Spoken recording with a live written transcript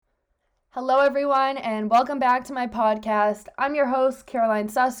Hello, everyone, and welcome back to my podcast. I'm your host, Caroline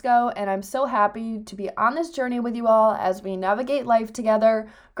Susko, and I'm so happy to be on this journey with you all as we navigate life together,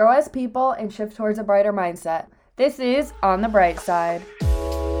 grow as people, and shift towards a brighter mindset. This is On the Bright Side.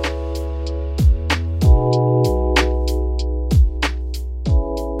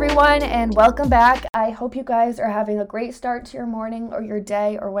 Everyone, and welcome back. I hope you guys are having a great start to your morning or your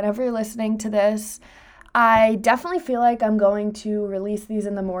day or whenever you're listening to this. I definitely feel like I'm going to release these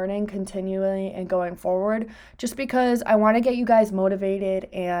in the morning continually and going forward just because I want to get you guys motivated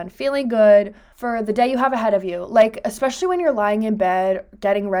and feeling good for the day you have ahead of you. Like, especially when you're lying in bed,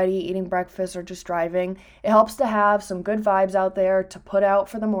 getting ready, eating breakfast, or just driving, it helps to have some good vibes out there to put out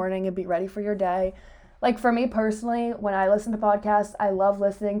for the morning and be ready for your day. Like, for me personally, when I listen to podcasts, I love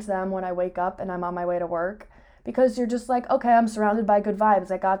listening to them when I wake up and I'm on my way to work. Because you're just like, okay, I'm surrounded by good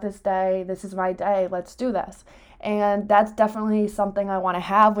vibes. I got this day. This is my day. Let's do this. And that's definitely something I want to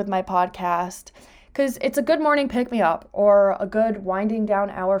have with my podcast because it's a good morning pick-me-up or a good winding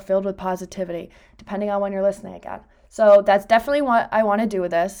down hour filled with positivity, depending on when you're listening again. So that's definitely what I want to do with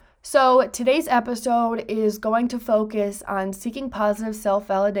this. So today's episode is going to focus on seeking positive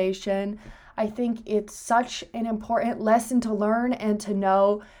self-validation. I think it's such an important lesson to learn and to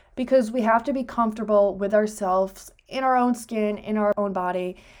know because we have to be comfortable with ourselves, in our own skin, in our own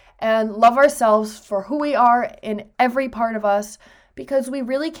body, and love ourselves for who we are in every part of us because we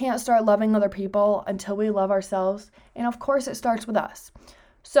really can't start loving other people until we love ourselves. And of course, it starts with us.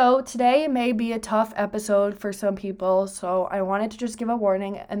 So today may be a tough episode for some people, so I wanted to just give a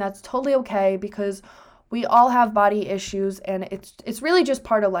warning, and that's totally okay because we all have body issues and it's really just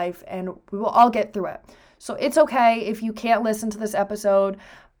part of life and we will all get through it. So it's okay if you can't listen to this episode.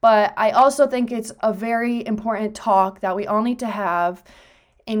 But I also think it's a very important talk that we all need to have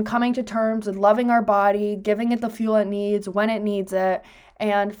in coming to terms with loving our body, giving it the fuel it needs when it needs it,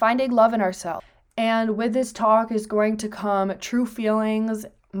 and finding love in ourselves. And with this talk is going to come true feelings,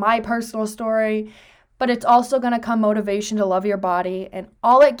 my personal story, but it's also going to come motivation to love your body and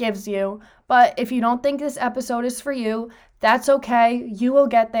all it gives you. But if you don't think this episode is for you, that's okay. You will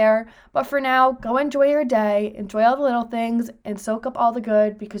get there. But for now, go enjoy your day, enjoy all the little things, and soak up all the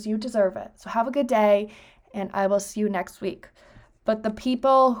good because you deserve it. So have a good day, and I will see you next week. But the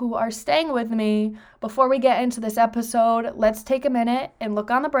people who are staying with me, before we get into this episode, let's take a minute and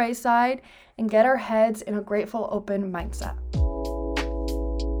look on the bright side and get our heads in a grateful, open mindset.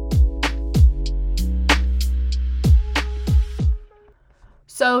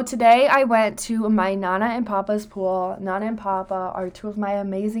 So today I went to my Nana and Papa's pool. Nana and Papa are two of my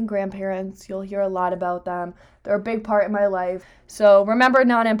amazing grandparents. You'll hear a lot about them. They're a big part in my life. So remember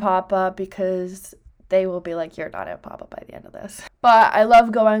Nana and Papa because they will be like your Nana and Papa by the end of this. But I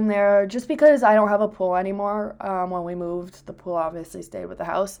love going there just because I don't have a pool anymore. When we moved, the pool obviously stayed with the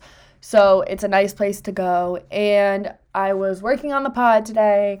house. So it's a nice place to go. And I was working on the pod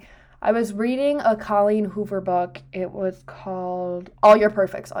today. I was reading a Colleen Hoover book. It was called All Your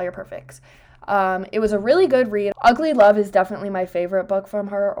Perfects, All Your Perfects. It was a really good read. Ugly Love is definitely my favorite book from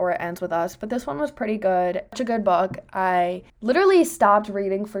her, or It Ends With Us, but this one was pretty good. Such a good book. I literally stopped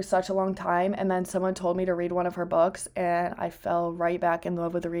reading for such a long time, and then someone told me to read one of her books, and I fell right back in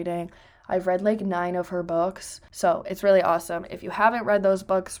love with the reading. I've read like 9 of her books, so it's really awesome. If you haven't read those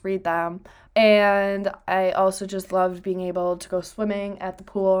books, read them. And I also just loved being able to go swimming at the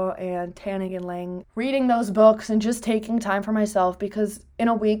pool and tanning and laying, reading those books and just taking time for myself because in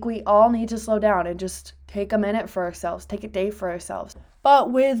a week we all need to slow down and just take a minute for ourselves, take a day for ourselves.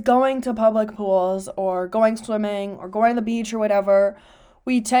 But with going to public pools or going swimming or going to the beach or whatever,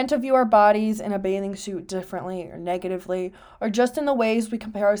 we tend to view our bodies in a bathing suit differently or negatively, or just in the ways we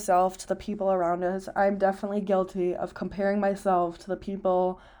compare ourselves to the people around us. I'm definitely guilty of comparing myself to the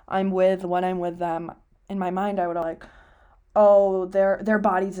people I'm with when I'm with them. In my mind, I would like, oh, their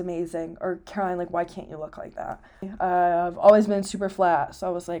body's amazing, or Caroline, like, why can't you look like that? I've always been super flat, so I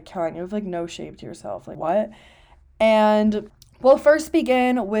was like, Caroline, you have like no shape to yourself, like what? And we'll first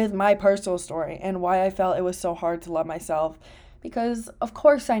begin with my personal story and why I felt it was so hard to love myself. Because, of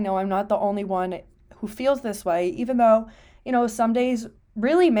course, I know I'm not the only one who feels this way, even though, some days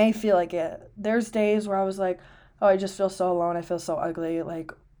really may feel like it. There's days where I was like, oh, I just feel so alone. I feel so ugly.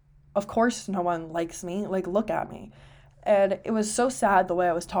 Like, of course no one likes me. Like, look at me. And it was so sad the way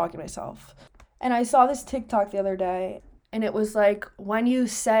I was talking to myself. And I saw this TikTok the other day, and it was like, when you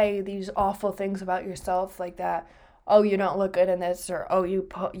say these awful things about yourself like that, oh, you don't look good in this, or oh,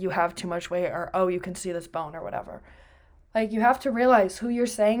 you have too much weight, or oh, you can see this bone, or whatever. Like, you have to realize who you're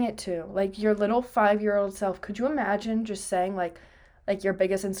saying it to. Like, your little 5-year-old self. Could you imagine just saying, like your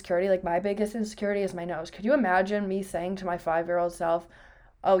biggest insecurity? Like, my biggest insecurity is my nose. Could you imagine me saying to my 5-year-old self,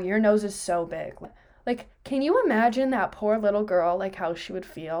 oh, your nose is so big. Like, can you imagine that poor little girl, like how she would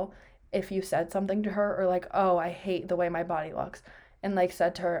feel if you said something to her, or like, oh, I hate the way my body looks, and like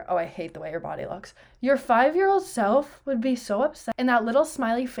said to her, oh, I hate the way your body looks. Your 5-year-old self would be so upset. And that little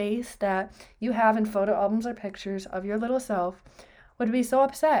smiley face that you have in photo albums or pictures of your little self would be so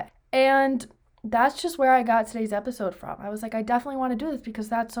upset. And that's just where I got today's episode from. I was like, I definitely want to do this because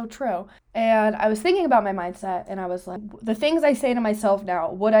that's so true. And I was thinking about my mindset, and I was like, the things I say to myself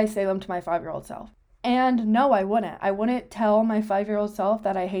now, would I say them to my 5-year-old self? And no, I wouldn't. I wouldn't tell my 5-year-old self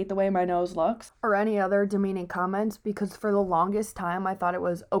that I hate the way my nose looks or any other demeaning comments, because for the longest time, I thought it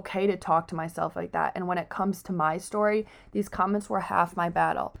was okay to talk to myself like that. And when it comes to my story, these comments were half my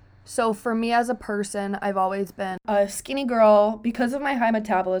battle. So for me as a person, I've always been a skinny girl because of my high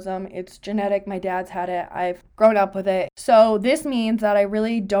metabolism. It's genetic. My dad's had it. I've grown up with it. So this means that I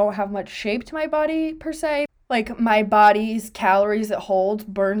really don't have much shape to my body per se. Like, my body's calories it holds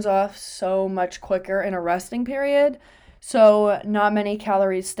burns off so much quicker in a resting period. So not many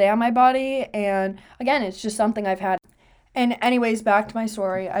calories stay on my body. And again, it's just something I've had. And anyways, back to my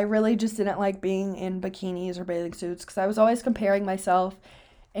story. I really just didn't like being in bikinis or bathing suits because I was always comparing myself.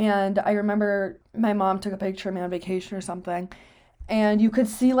 And I remember my mom took a picture of me on vacation or something, and you could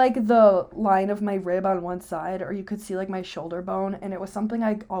see like the line of my rib on one side, or you could see like my shoulder bone, and it was something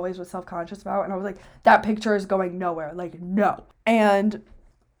I always was self-conscious about, and I was like, that picture is going nowhere, like, no. And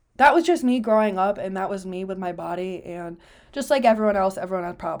that was just me growing up, and that was me with my body, and just like everyone else, everyone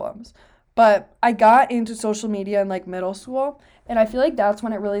had problems. But I got into social media in like middle school, and I feel like that's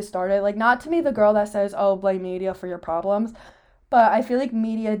when it really started. Like, not to be the girl that says, oh, blame media for your problems, but I feel like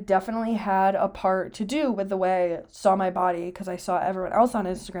media definitely had a part to do with the way I saw my body, because I saw everyone else on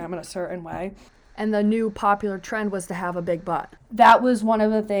Instagram in a certain way. And the new popular trend was to have a big butt. That was one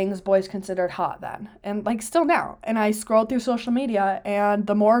of the things boys considered hot then, and like still now. And I scrolled through social media, and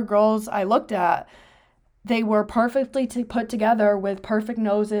the more girls I looked at, they were perfectly put together with perfect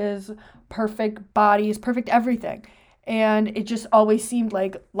noses, perfect bodies, perfect everything. And it just always seemed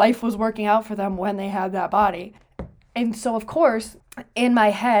like life was working out for them when they had that body. And so, of course, in my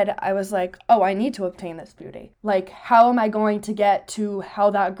head, I was like, oh, I need to obtain this beauty. Like, how am I going to get to how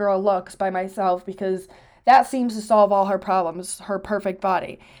that girl looks by myself? Because that seems to solve all her problems, her perfect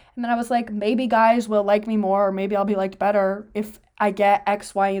body. And then I was like, maybe guys will like me more, or maybe I'll be liked better if I get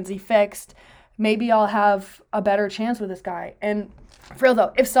X, Y, and Z fixed. Maybe I'll have a better chance with this guy. And for real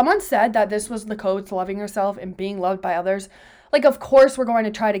though, if someone said that this was the code to loving yourself and being loved by others, like, of course we're going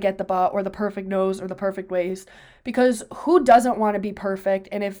to try to get the butt or the perfect nose or the perfect waist, because who doesn't want to be perfect?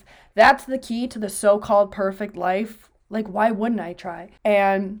 And if that's the key to the so-called perfect life, like, why wouldn't I try?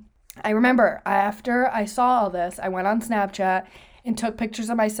 And I remember after I saw all this, I went on Snapchat and took pictures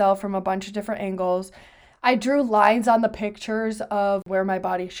of myself from a bunch of different angles. I drew lines on the pictures of where my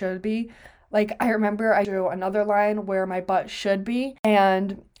body should be. Like, I remember I drew another line where my butt should be,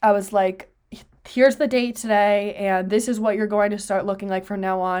 and I was like, here's the date today, and this is what you're going to start looking like from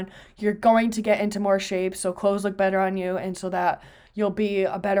now on. You're going to get into more shape, so clothes look better on you, and so that you'll be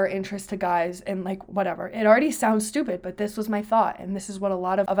a better interest to guys, and like, whatever. It already sounds stupid, but this was my thought, and this is what a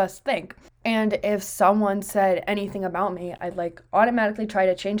lot of us think. And if someone said anything about me, I'd like automatically try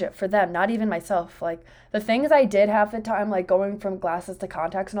to change it for them, not even myself. Like, the things I did half the time, like going from glasses to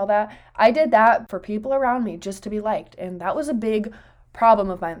contacts and all that, I did that for people around me just to be liked, and that was a big problem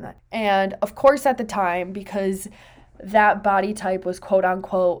of mine. And of course at the time, because that body type was quote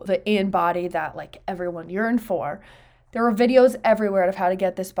unquote the in body that like everyone yearned for, there were videos everywhere of how to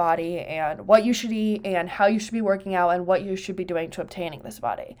get this body and what you should eat and how you should be working out and what you should be doing to obtaining this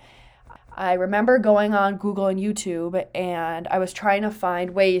body. I remember going on Google and YouTube, and I was trying to find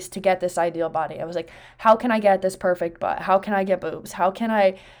ways to get this ideal body. I was like, how can I get this perfect butt? How can I get boobs? How can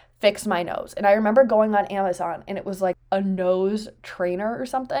I fix my nose? And I remember going on Amazon, and it was like a nose trainer or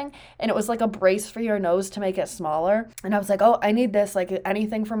something, and it was like a brace for your nose to make it smaller. And I was like, oh, I need this, like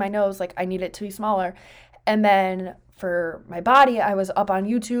anything for my nose, like I need it to be smaller. And then for my body, I was up on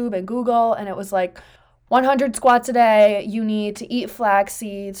YouTube and Google, and it was like 100 squats a day, you need to eat flax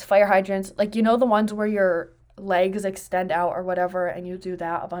seeds, fire hydrants, like, you know, the ones where your legs extend out or whatever, and you do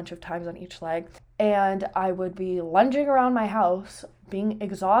that a bunch of times on each leg. And I would be lunging around my house being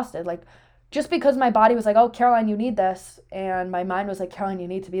exhausted, like, just because my body was like, oh, Caroline, you need this, and my mind was like, Caroline, you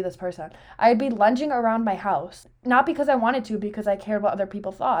need to be this person. I'd be lunging around my house, not because I wanted to, because I cared what other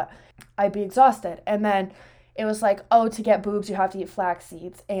people thought. I'd be exhausted. And then it was like, oh, to get boobs, you have to eat flax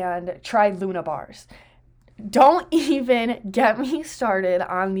seeds and try Luna bars. Don't even get me started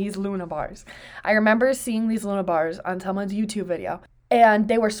on these Luna bars. I remember seeing these Luna bars on someone's YouTube video, and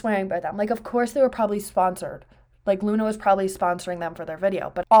they were swearing by them. Like, of course they were probably sponsored Like Luna was probably sponsoring them for their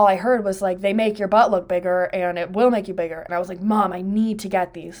video, but all I heard was like, they make your butt look bigger and it will make you bigger. And I was like, Mom, I need to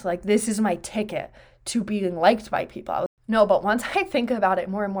get these. Like, this is my ticket to being liked by people. No, but once I think about it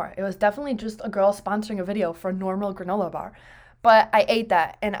more and more, it was definitely just a girl sponsoring a video for a normal granola bar. But I ate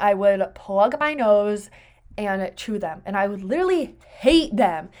that and I would plug my nose and chew them. And I would literally hate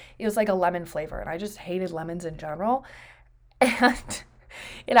them. It was like a lemon flavor and I just hated lemons in general. And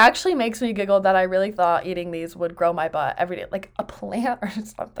it actually makes me giggle that I really thought eating these would grow my butt every day, like a plant or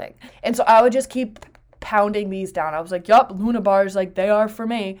something. And so I would just keep pounding these down. I was like, yup, Luna bars, like they are for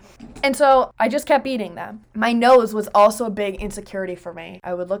me. And so I just kept eating them. My nose was also a big insecurity for me.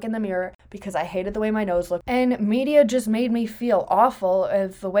 I would look in the mirror because I hated the way my nose looked. And media just made me feel awful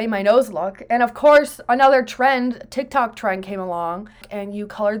of the way my nose looked. And of course, another trend, TikTok trend came along and you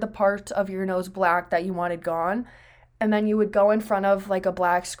colored the part of your nose black that you wanted gone. And then you would go in front of like a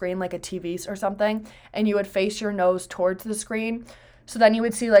black screen, like a TV or something, and you would face your nose towards the screen. So then you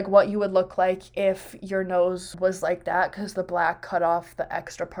would see like what you would look like if your nose was like that, because the black cut off the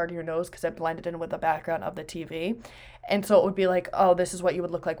extra part of your nose because it blended in with the background of the TV. And so it would be like, oh, this is what you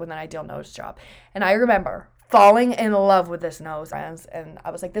would look like with an ideal nose job. And I remember falling in love with this nose, and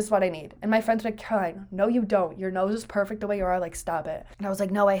I was like, this is what I need. And my friends were like, Caroline, no you don't, your nose is perfect the way you are, like stop it. And I was like,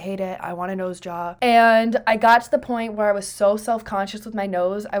 no, I hate it, I want a nose job. And I got to the point where I was so self-conscious with my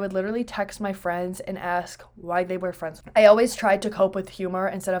nose, I would literally text my friends and ask why they were friends. I always tried to cope with humor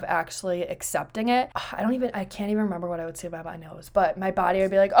instead of actually accepting it. I can't even remember what I would say about my nose, but my body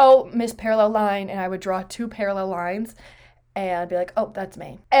would be like, oh, Miss Parallel Line, and I would draw 2 parallel lines and be like, oh, that's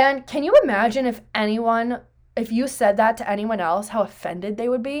me. And can you imagine if you said that to anyone else, how offended they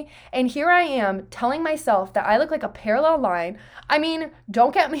would be? And here I am telling myself that I look like a parallel line. I mean,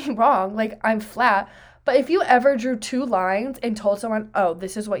 don't get me wrong, like I'm flat, but if you ever drew 2 lines and told someone, oh,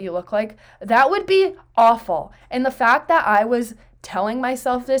 this is what you look like, that would be awful. And the fact that I was telling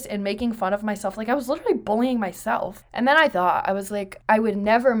myself this and making fun of myself, like I was literally bullying myself. And then I was like, I would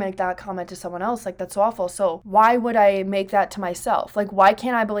never make that comment to someone else, like that's awful. So why would I make that to myself? Like, why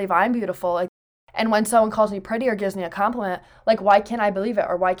can't I believe I'm beautiful? Like, and when someone calls me pretty or gives me a compliment, like, why can't I believe it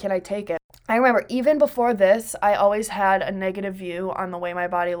or why can't I take it? I remember even before this, I always had a negative view on the way my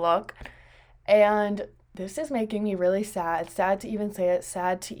body looked. And this is making me really sad. Sad to even say it,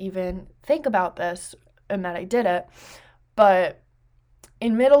 sad to even think about this and that I did it. But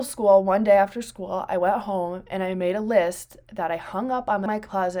in middle school, one day after school, I went home and I made a list that I hung up on my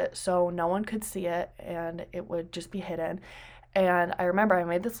closet so no one could see it and it would just be hidden. And I remember I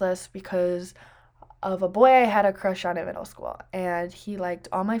made this list because of a boy I had a crush on in middle school, and he liked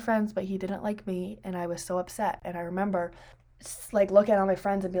all my friends, but he didn't like me, and I was so upset. And I remember like looking at all my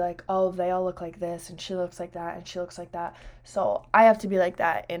friends and be like, oh, they all look like this, and she looks like that, and she looks like that. So I have to be like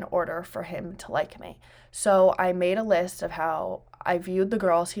that in order for him to like me. So I made a list of how I viewed the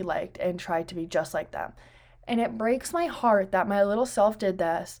girls he liked and tried to be just like them. And it breaks my heart that my little self did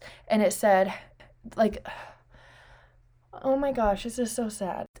this, and it said, like, oh my gosh, this is so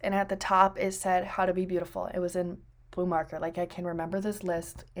sad. And at the top, it said how to be beautiful. It was in blue marker. Like, I can remember this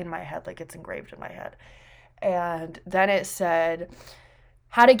list in my head, like it's engraved in my head. And then it said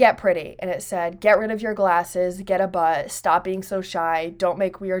how to get pretty. And it said, get rid of your glasses, get a butt, stop being so shy, don't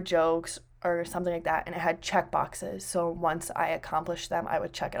make weird jokes, or something like that. And it had check boxes. So once I accomplished them, I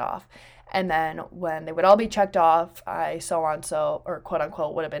would check it off. And then when they would all be checked off, I or quote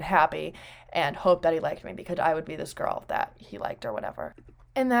unquote, would have been happy and hoped that he liked me because I would be this girl that he liked or whatever.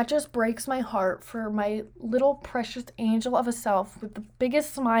 And that just breaks my heart for my little precious angel of a self with the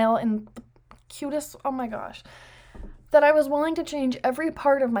biggest smile and the cutest, oh my gosh, that I was willing to change every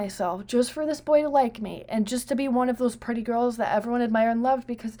part of myself just for this boy to like me and just to be one of those pretty girls that everyone admired and loved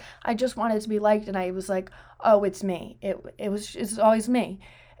because I just wanted to be liked. And I was like, oh, it's me. It's always me.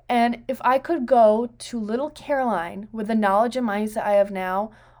 And if I could go to little Caroline with the knowledge and mindset I have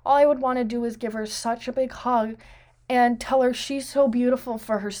now, all I would want to do is give her such a big hug and tell her she's so beautiful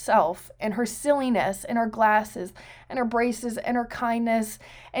for herself and her silliness and her glasses and her braces and her kindness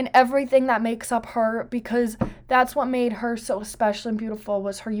and everything that makes up her, because that's what made her so special and beautiful,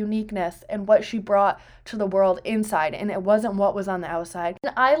 was her uniqueness and what she brought to the world inside, and it wasn't what was on the outside.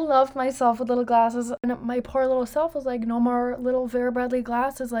 And I loved myself with little glasses, and my poor little self was like, no more little Vera Bradley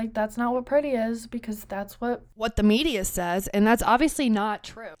glasses, like that's not what pretty is, because that's what the media says, and that's obviously not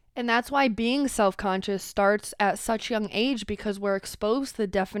true. And that's why being self-conscious starts at such young age, because we're exposed to the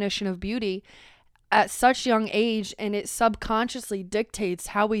definition of beauty at such young age, and it subconsciously dictates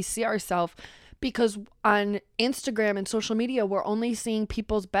how we see ourselves, because on Instagram and social media, we're only seeing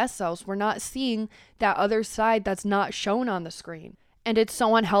people's best selves. We're not seeing that other side that's not shown on the screen. And it's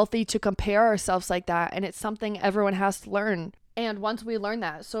so unhealthy to compare ourselves like that. And it's something everyone has to learn. And once we learn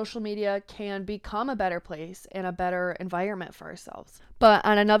that, social media can become a better place and a better environment for ourselves. But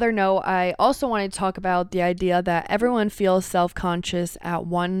on another note, I also want to talk about the idea that everyone feels self-conscious at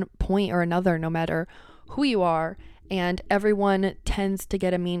one point or another, no matter who you are. And everyone tends to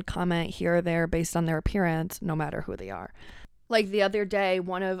get a mean comment here or there based on their appearance, no matter who they are. Like the other day,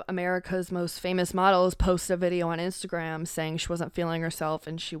 one of America's most famous models posted a video on Instagram saying she wasn't feeling herself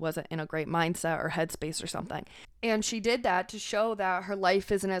and she wasn't in a great mindset or headspace or something. And she did that to show that her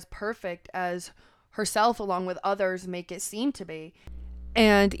life isn't as perfect as herself, along with others, make it seem to be.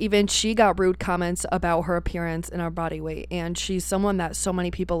 And even she got rude comments about her appearance and her body weight. And she's someone that so many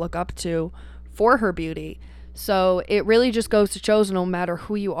people look up to for her beauty. So it really just goes to show, no matter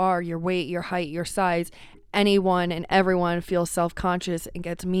who you are, your weight, your height, your size, anyone and everyone feels self-conscious and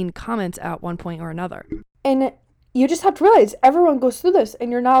gets mean comments at one point or another. And you just have to realize everyone goes through this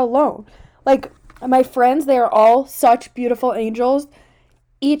and you're not alone. Like my friends, they are all such beautiful angels,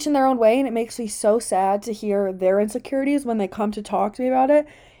 each in their own way, and it makes me so sad to hear their insecurities when they come to talk to me about it.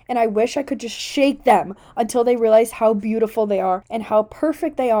 And I wish I could just shake them until they realize how beautiful they are and how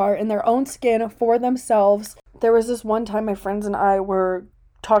perfect they are in their own skin for themselves. There was this one time my friends and I were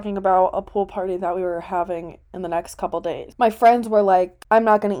talking about a pool party that we were having in the next couple days. My friends were like, I'm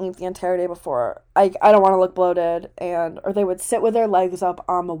not going to eat the entire day before. I don't want to look bloated. Or they would sit with their legs up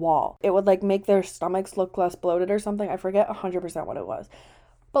on the wall. It would like make their stomachs look less bloated or something. I forget 100% what it was.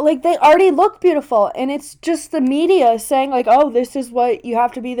 But like they already look beautiful, and it's just the media saying like, oh, this is what you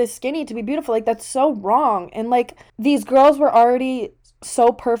have to be this skinny to be beautiful. Like that's so wrong. And like these girls were already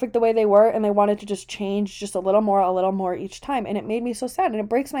so perfect the way they were, and they wanted to just change just a little more each time. And it made me so sad, and it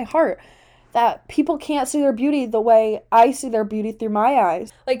breaks my heart that people can't see their beauty the way I see their beauty through my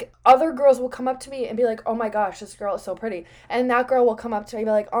eyes. Like other girls will come up to me and be like, oh my gosh, this girl is so pretty. And that girl will come up to me and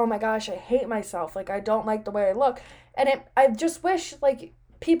be like, oh my gosh, I hate myself. Like I don't like the way I look. And I just wish like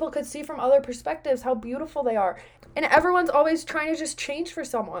people could see from other perspectives how beautiful they are. And everyone's always trying to just change for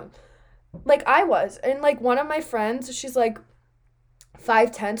someone. Like I was. And like one of my friends, she's like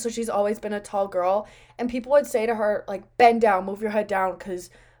 5'10", so she's always been a tall girl. And people would say to her, like, bend down, move your head down, because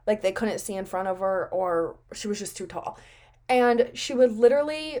like they couldn't see in front of her or she was just too tall. And she would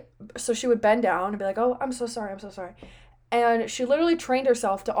literally, so she would bend down and be like, oh, I'm so sorry. And she literally trained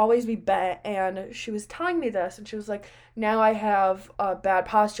herself to always be bent. And she was telling me this, and she was like, now I have a bad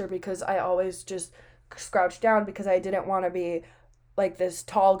posture because I always just crouched down because I didn't want to be like this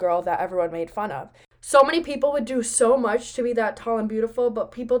tall girl that everyone made fun of. So many people would do so much to be that tall and beautiful,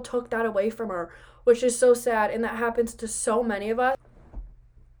 but people took that away from her, which is so sad. And that happens to so many of us.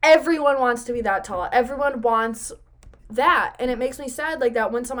 Everyone wants to be that tall. Everyone wants that. And it makes me sad like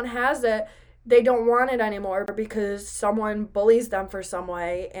that when someone has it, they don't want it anymore because someone bullies them for some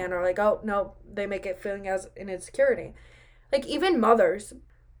way and are like, oh, no, they make it feeling as an insecurity. Like even mothers,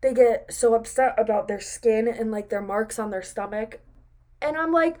 they get so upset about their skin and like their marks on their stomach. And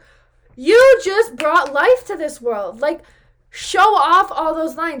I'm like, you just brought life to this world. Like, show off all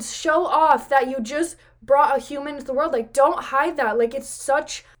those lines. Show off that you just brought a human into the world. Like, don't hide that. Like, it's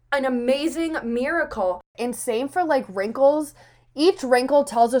such an amazing miracle. And same for, like, wrinkles. Each wrinkle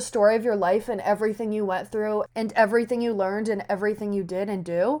tells a story of your life and everything you went through and everything you learned and everything you did and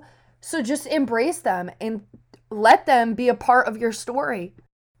do. So just embrace them and let them be a part of your story.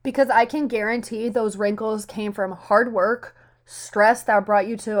 Because I can guarantee those wrinkles came from hard work, stress that brought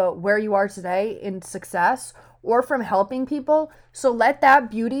you to where you are today in success, or from helping people. So let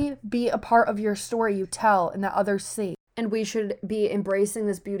that beauty be a part of your story you tell and that others see. And we should be embracing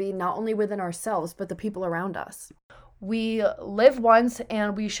this beauty not only within ourselves, but the people around us. We live once,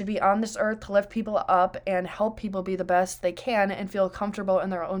 and we should be on this earth to lift people up and help people be the best they can and feel comfortable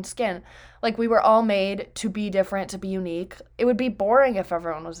in their own skin. Like we were all made to be different, to be unique. It would be boring if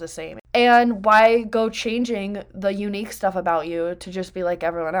everyone was the same. And why go changing the unique stuff about you to just be like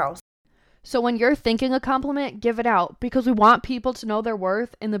everyone else? So when you're thinking a compliment, give it out, because we want people to know their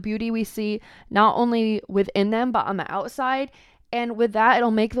worth and the beauty we see not only within them, but on the outside. And with that,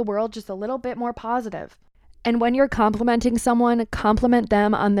 it'll make the world just a little bit more positive. And when you're complimenting someone, compliment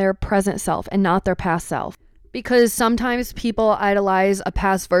them on their present self and not their past self. Because sometimes people idolize a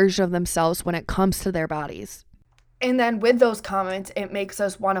past version of themselves when it comes to their bodies. And then with those comments, it makes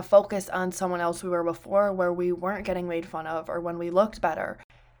us want to focus on someone else we were before, where we weren't getting made fun of or when we looked better.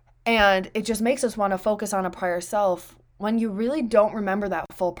 And it just makes us want to focus on a prior self when you really don't remember that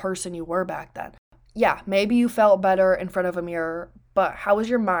full person you were back then. Yeah, maybe you felt better in front of a mirror, but how was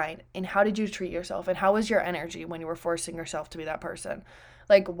your mind, and how did you treat yourself, and how was your energy when you were forcing yourself to be that person?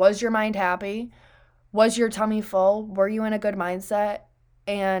 Like, was your mind happy? Was your tummy full? Were you in a good mindset?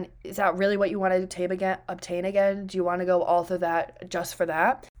 And is that really what you want to obtain again? Do you want to go all through that just for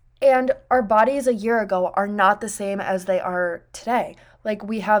that? And our bodies a year ago are not the same as they are today. Like,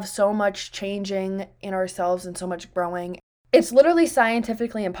 we have so much changing in ourselves and so much growing. It's literally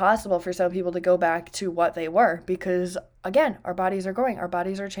scientifically impossible for some people to go back to what they were because, again, our bodies are growing, our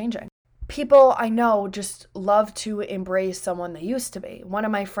bodies are changing. People I know just love to embrace someone they used to be. One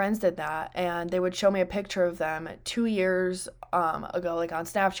of my friends did that, and they would show me a picture of them 2 years ago, like on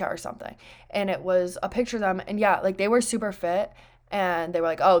Snapchat or something. And it was a picture of them, and yeah, like they were super fit, and they were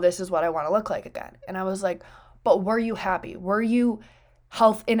like, oh, this is what I want to look like again. And I was like, but were you happy? Were you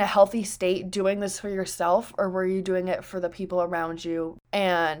in a healthy state doing this for yourself, or were you doing it for the people around you?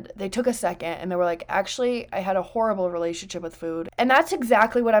 And they took a second and they were like, actually, I had a horrible relationship with food. And that's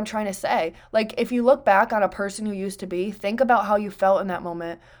exactly what I'm trying to say. Like, if you look back on a person who used to be, think about how you felt in that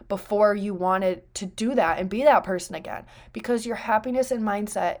moment before you wanted to do that and be that person again, because your happiness and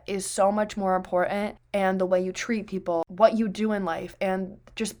mindset is so much more important, and the way you treat people, what you do in life, and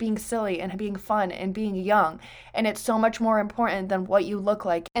just being silly and being fun and being young. And it's so much more important than what you look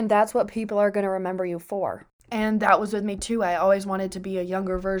like. And that's what people are going to remember you for. And that was with me too. I always wanted to be a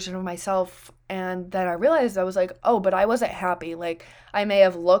younger version of myself. And then I realized, I was like, oh, but I wasn't happy. Like, I may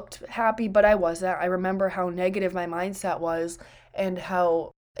have looked happy, but I wasn't. I remember how negative my mindset was and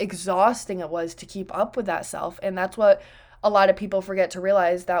how exhausting it was to keep up with that self. And that's what a lot of people forget to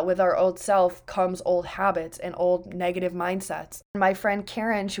realize, that with our old self comes old habits and old negative mindsets. My friend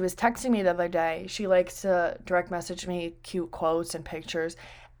Karen, she was texting me the other day. She likes to direct message me cute quotes and pictures.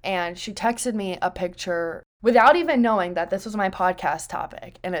 And she texted me a picture without even knowing that this was my podcast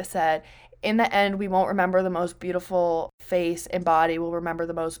topic. And it said, in the end, we won't remember the most beautiful face and body. We'll remember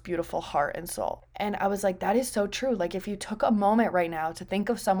the most beautiful heart and soul. And I was like, that is so true. Like, if you took a moment right now to think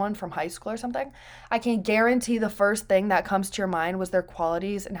of someone from high school or something, I can guarantee the first thing that comes to your mind was their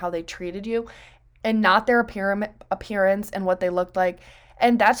qualities and how they treated you, and not their appearance and what they looked like.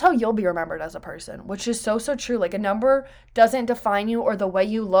 And that's how you'll be remembered as a person, which is so, so true. Like, a number doesn't define you or the way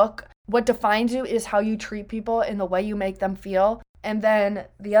you look. What defines you is how you treat people and the way you make them feel. And then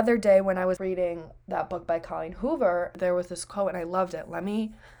the other day when I was reading that book by Colleen Hoover, there was this quote and I loved it. Let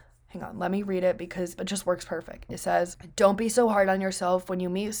me read it because it just works perfect. It says, don't be so hard on yourself. When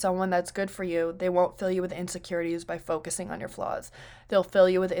you meet someone that's good for you, they won't fill you with insecurities by focusing on your flaws. They'll fill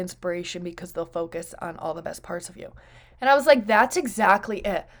you with inspiration because they'll focus on all the best parts of you. And I was like, that's exactly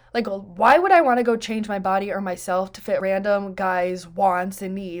it. Like, why would I want to go change my body or myself to fit random guys' wants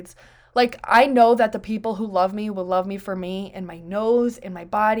and needs? Like, I know that the people who love me will love me for me and my nose and my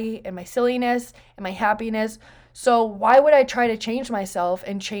body and my silliness and my happiness. So why would I try to change myself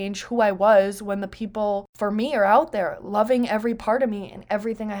and change who I was when the people for me are out there loving every part of me and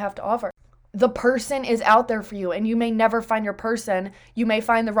everything I have to offer? The person is out there for you, and you may never find your person. You may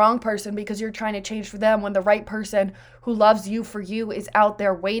find the wrong person because you're trying to change for them, when the right person who loves you for you is out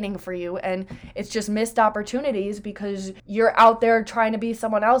there waiting for you. And it's just missed opportunities because you're out there trying to be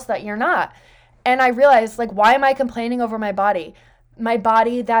someone else that you're not. And I realized, like, why am I complaining over my body? My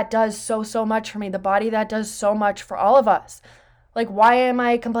body that does so, so much for me. The body that does so much for all of us. Like, why am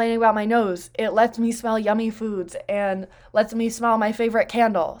I complaining about my nose? It lets me smell yummy foods and lets me smell my favorite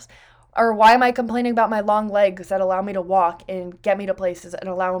candles. Or why am I complaining about my long legs that allow me to walk and get me to places and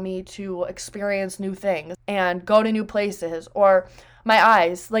allow me to experience new things and go to new places? Or my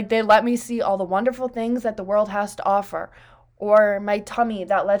eyes, like, they let me see all the wonderful things that the world has to offer. Or my tummy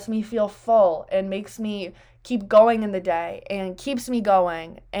that lets me feel full and makes me keep going in the day and keeps me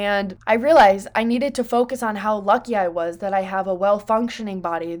going. And I realized I needed to focus on how lucky I was that I have a well-functioning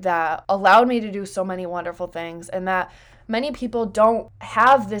body that allowed me to do so many wonderful things, and that many people don't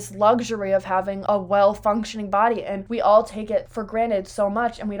have this luxury of having a well-functioning body, and we all take it for granted so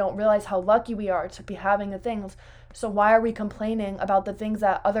much, and we don't realize how lucky we are to be having the things. So why are we complaining about the things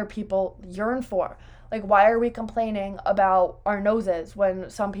that other people yearn for? Like, why are we complaining about our noses when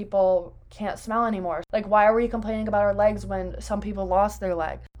some people can't smell anymore? Like, why are we complaining about our legs when some people lost their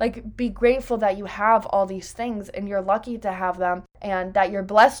leg? Like, be grateful that you have all these things and you're lucky to have them and that you're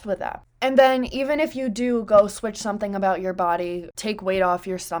blessed with them. And then even if you do go switch something about your body, take weight off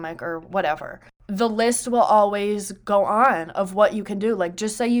your stomach or whatever, the list will always go on of what you can do. Like,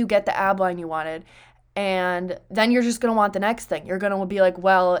 just say you get the ab line you wanted, and then you're just going to want the next thing. You're going to be like,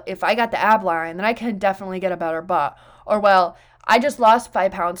 well, if I got the ab line, then I can definitely get a better butt. Or, well, I just lost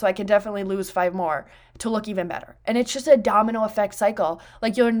 5 pounds, so I can definitely lose 5 more. to look even better. And it's just a domino effect cycle.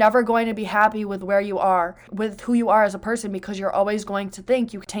 Like, you're never going to be happy with where you are, with who you are as a person, because you're always going to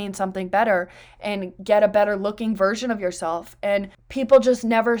think you contain something better and get a better looking version of yourself. And people just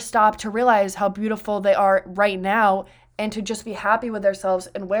never stop to realize how beautiful they are right now and to just be happy with themselves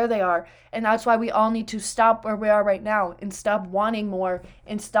and where they are. And that's why we all need to stop where we are right now and stop wanting more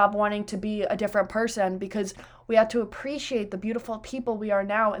and stop wanting to be a different person, because we have to appreciate the beautiful people we are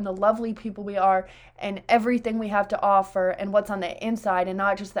now and the lovely people we are and everything we have to offer and what's on the inside and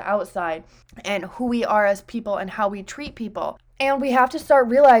not just the outside, and who we are as people and how we treat people. And we have to start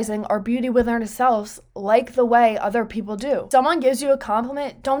realizing our beauty within ourselves like the way other people do. Someone gives you a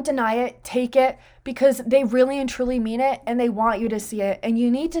compliment, don't deny it, take it, because they really and truly mean it and they want you to see it and you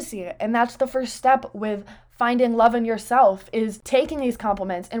need to see it. And that's the first step with finding love in yourself, is taking these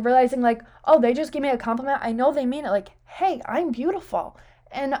compliments and realizing like, oh, they just gave me a compliment. I know they mean it. Like, hey, I'm beautiful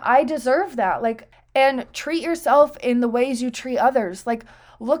and I deserve that. Like, and treat yourself in the ways you treat others. Like,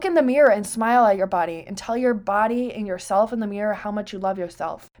 look in the mirror and smile at your body and tell your body and yourself in the mirror how much you love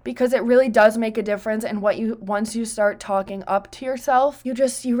yourself, because it really does make a difference. And once you start talking up to yourself, you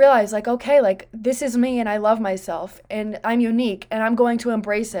realize like, okay, like this is me and I love myself and I'm unique and I'm going to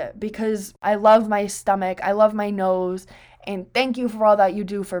embrace it because I love my stomach, I love my nose, and thank you for all that you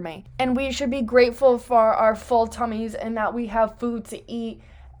do for me. And we should be grateful for our full tummies and that we have food to eat.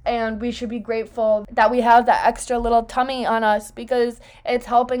 And we should be grateful that we have that extra little tummy on us, because it's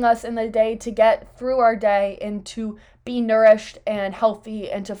helping us in the day to get through our day and to be nourished and healthy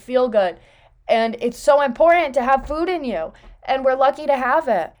and to feel good. And it's so important to have food in you, and we're lucky to have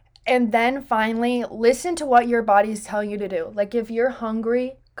it. And then finally, listen to what your body's telling you to do. Like, if you're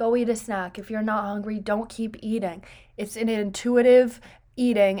hungry, go eat a snack. If you're not hungry, don't keep eating. It's an intuitive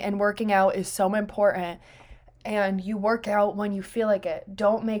eating, and working out is so important. And you work out when you feel like it.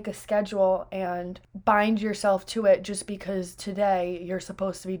 Don't make a schedule and bind yourself to it just because today you're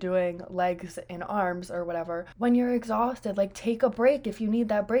supposed to be doing legs and arms or whatever. When you're exhausted, like, take a break if you need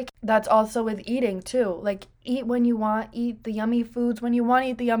that break. That's also with eating too. Like, eat when you want, eat the yummy foods when you want to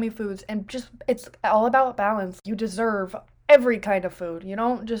eat the yummy foods. And just, it's all about balance. You deserve every kind of food. You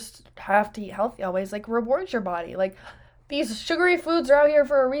don't just have to eat healthy always. Like, reward your body. Like, these sugary foods are out here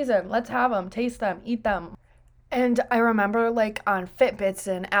for a reason. Let's have them, taste them, eat them. And I remember, like, on Fitbits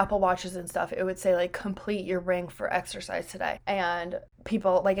and Apple Watches and stuff, it would say, like, complete your ring for exercise today. And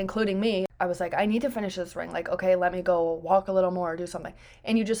people, like, including me, I was like, I need to finish this ring. Like, okay, let me go walk a little more or do something.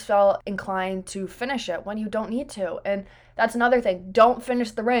 And you just felt inclined to finish it when you don't need to. And that's another thing. Don't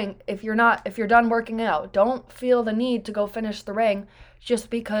finish the ring if you're done working out. Don't feel the need to go finish the ring just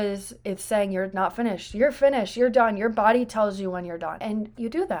because it's saying you're not finished. You're finished. You're done. Your body tells you when you're done. And you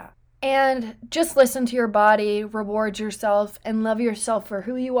do that. And just listen to your body, reward yourself, and love yourself for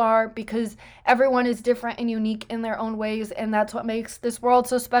who you are, because everyone is different and unique in their own ways, and that's what makes this world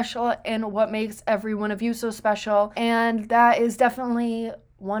so special and what makes every one of you so special. And that is definitely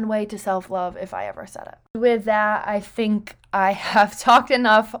one way to self-love, if I ever said it. With that, I think I have talked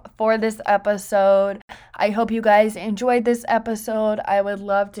enough for this episode. I hope you guys enjoyed this episode. I would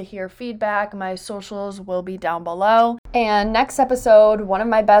love to hear feedback. My socials will be down below. And next episode, one of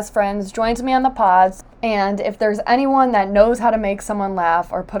my best friends joins me on the pods. And if there's anyone that knows how to make someone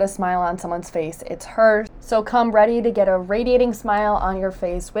laugh or put a smile on someone's face, it's her. So come ready to get a radiating smile on your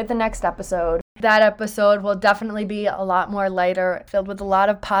face with the next episode. That episode will definitely be a lot more lighter, filled with a lot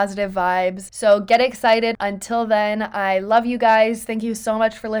of positive vibes. So get excited. Until then, I love you guys. Thank you so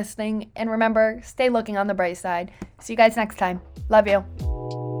much for listening. And remember, stay looking on the bright side. See you guys next time. Love you.